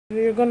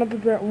We're gonna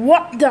prepare.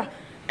 What the?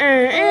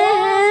 Okay.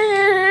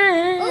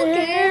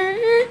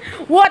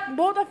 What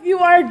both of you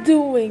are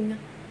doing?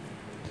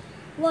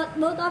 What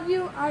both of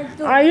you are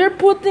doing? Are you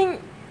putting?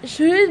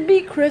 Should it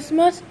be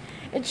Christmas?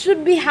 It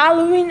should be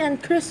Halloween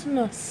and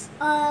Christmas.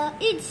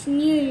 It's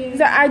New Year.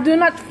 So I do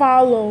not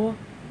follow.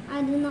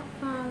 I do not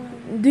follow.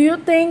 Do you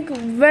think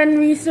when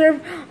we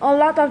serve a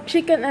lot of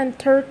chicken and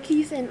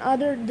turkeys and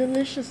other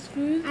delicious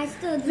food? I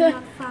still do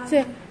not follow.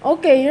 Say,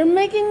 okay, you're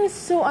making me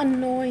so You're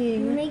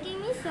annoying.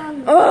 making me so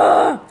annoyed.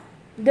 Ugh!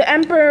 The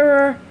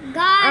Emperor.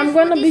 Guys, I'm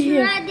gonna food be is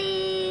here.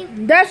 ready.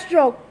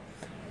 Deathstroke.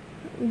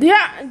 Do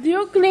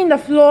you clean the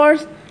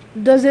floors?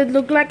 Does it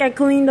look like I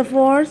clean the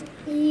floors?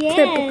 Yes.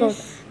 Typical.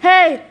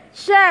 Hey,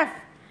 chef.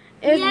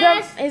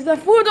 Yes. Is the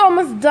food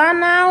almost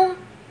done now?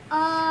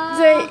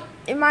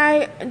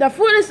 The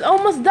food is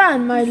almost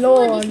done, my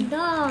lord.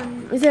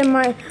 Food is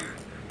done.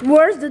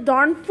 Where's the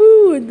darn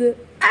food?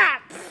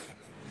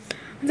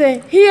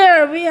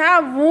 Here we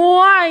have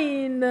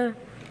wine.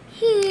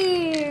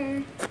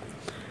 Here.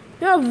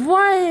 We have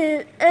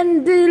wine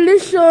and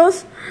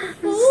delicious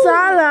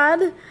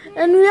salad,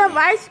 and we have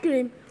ice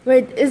cream.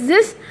 Wait, is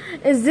this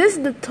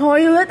the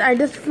toilet I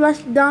just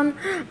flushed down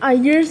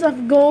years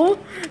ago?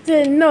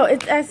 No,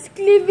 it's a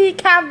Clivy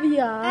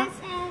caviar.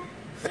 It's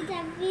a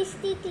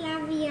Visti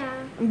caviar.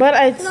 But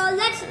So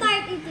let's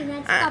start eating.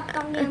 Let's stop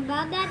talking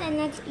about that and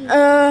let's eat.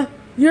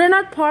 You're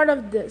not part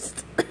of this.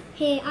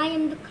 Hey, I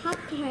am the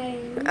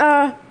captain.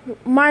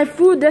 My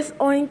food just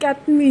oink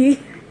at me.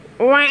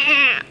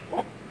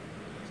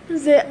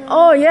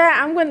 Oh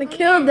yeah, I'm gonna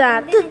kill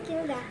that. I'm gonna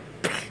kill that.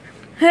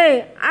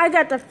 Hey, I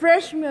got a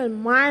fresh meal,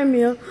 my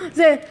meal.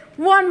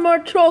 One more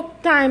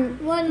choke time.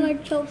 One more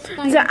choke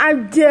time. I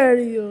dare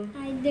you.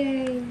 I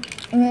dare you.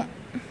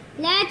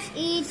 Let's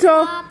eat.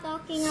 So Stop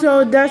talking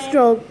about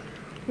Deathstroke.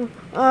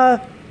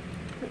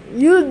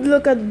 You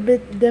look a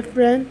bit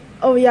different.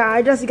 Oh yeah,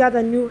 I just got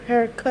a new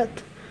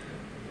haircut.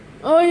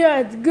 Oh yeah,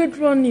 it's good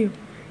on you.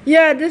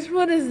 Yeah, this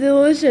food is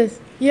delicious.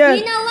 Yeah.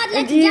 You know what?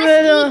 Let's just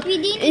eat. We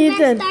didn't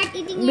even start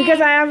eating because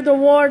yet. I have the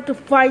war to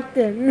fight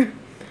in.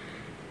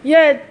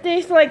 Yeah, it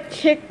tastes like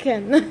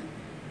chicken.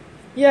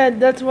 Yeah,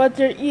 that's what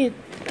you eat.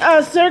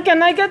 Sir,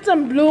 can I get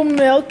some blue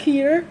milk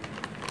here?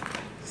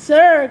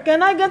 Sir,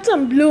 can I get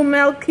some blue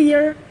milk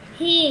here?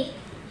 Here,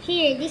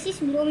 this is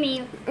blue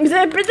milk.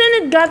 I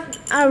pretend it got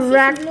a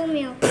rack. This is blue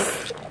milk.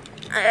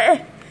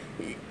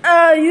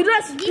 You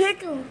just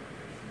pick.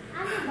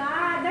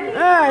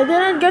 I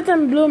didn't get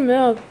some blue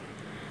milk.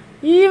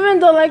 You even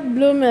don't like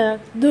blue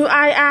milk. Do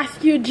I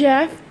ask you,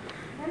 Jeff?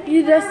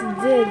 You just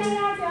did.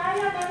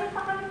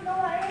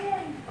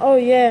 Oh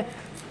yeah.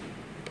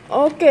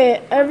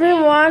 Okay,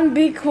 everyone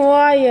be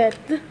quiet.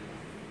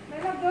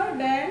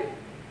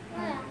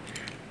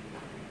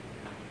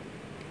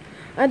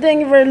 I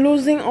think we're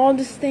losing all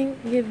this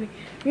Thanksgiving.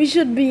 We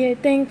should be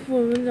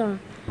thankful. No,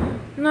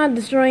 not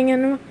destroying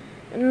anyone.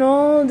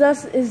 No,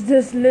 that is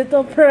this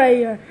little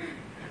prayer.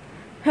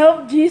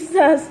 Help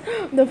Jesus.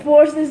 The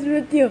force is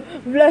with you.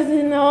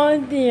 Blessed all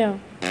with you.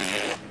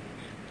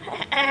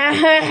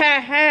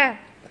 I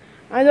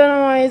don't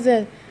know why I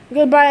said.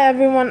 Goodbye,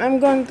 everyone. I'm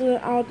going to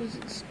outer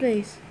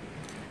space.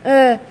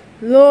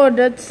 Lord,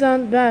 that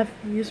sounds bad.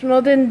 You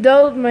smelled in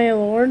dirt, my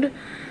lord.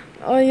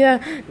 Oh yeah,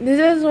 this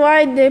is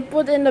why they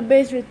put in the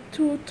base with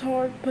 2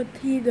 tart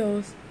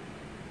potatoes.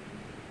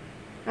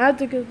 I have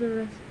to kill the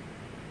rest.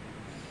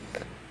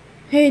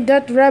 Hey,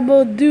 that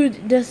rebel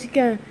dude,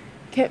 Jessica.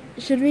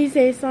 Should we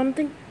say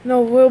something?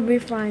 No, we'll be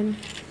fine.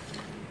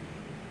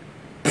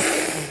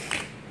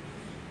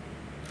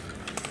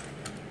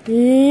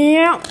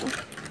 Yeah.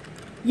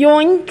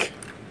 Yoink.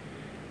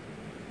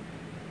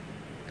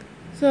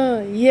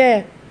 So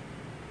yeah,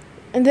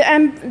 and the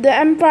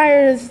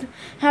Empire is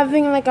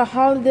having like a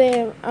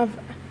holiday of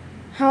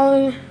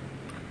Halloween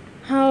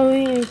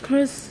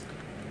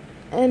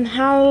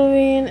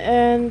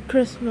and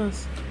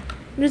Christmas.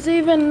 There's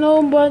even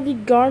nobody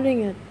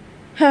guarding it.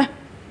 Ha!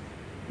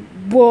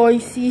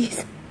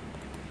 Boysies.